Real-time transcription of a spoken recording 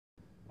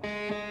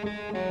The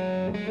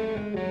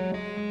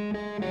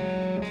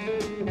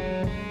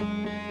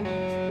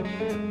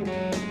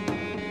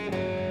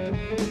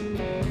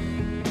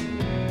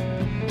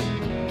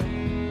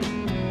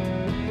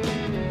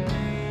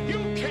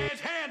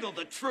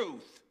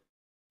truth.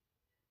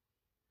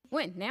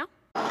 When now?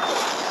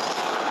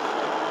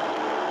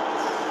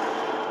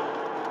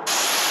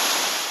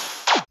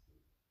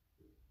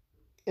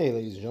 Hey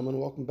ladies and gentlemen,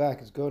 welcome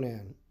back. It's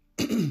Godan.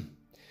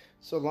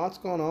 So lots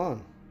going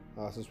on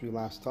since we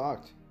last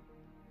talked.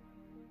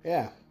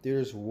 Yeah,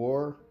 there's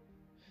War,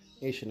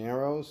 Nation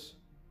Arrows,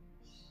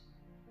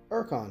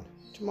 Urkon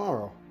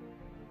tomorrow.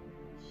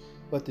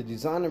 But the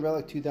Design and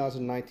Relic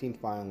 2019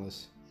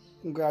 finalists,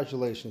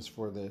 congratulations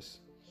for this.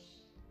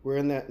 We're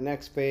in that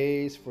next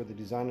phase for the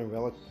Design and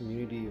Relic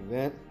community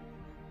event.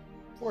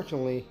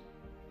 Fortunately,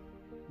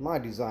 my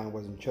design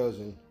wasn't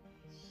chosen.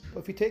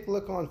 But if you take a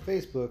look on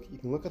Facebook, you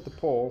can look at the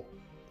poll.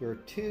 There are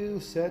 2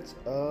 sets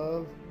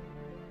of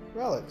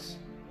relics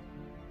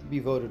to be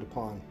voted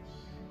upon.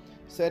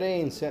 Set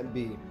A and Set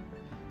B.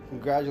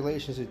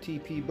 Congratulations to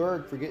TP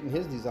Berg for getting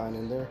his design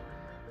in there.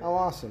 How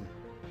awesome.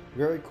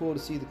 Very cool to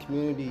see the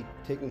community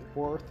taking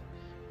forth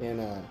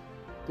and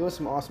doing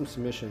some awesome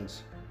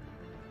submissions.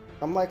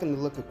 I'm liking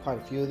the look of quite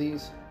a few of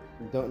these.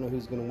 Don't know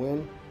who's going to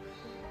win,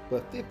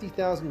 but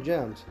 50,000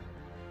 gems.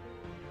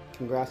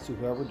 Congrats to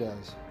whoever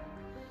does.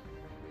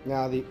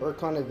 Now the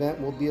Urkon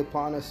event will be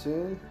upon us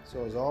soon,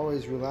 so as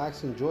always,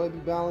 relax, enjoy, be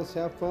balanced,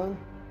 have fun,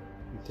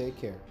 and take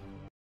care.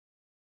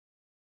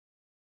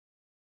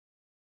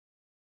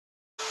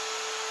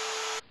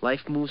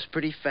 Life moves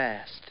pretty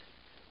fast.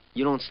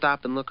 You don't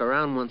stop and look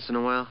around once in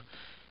a while,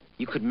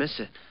 you could miss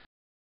it.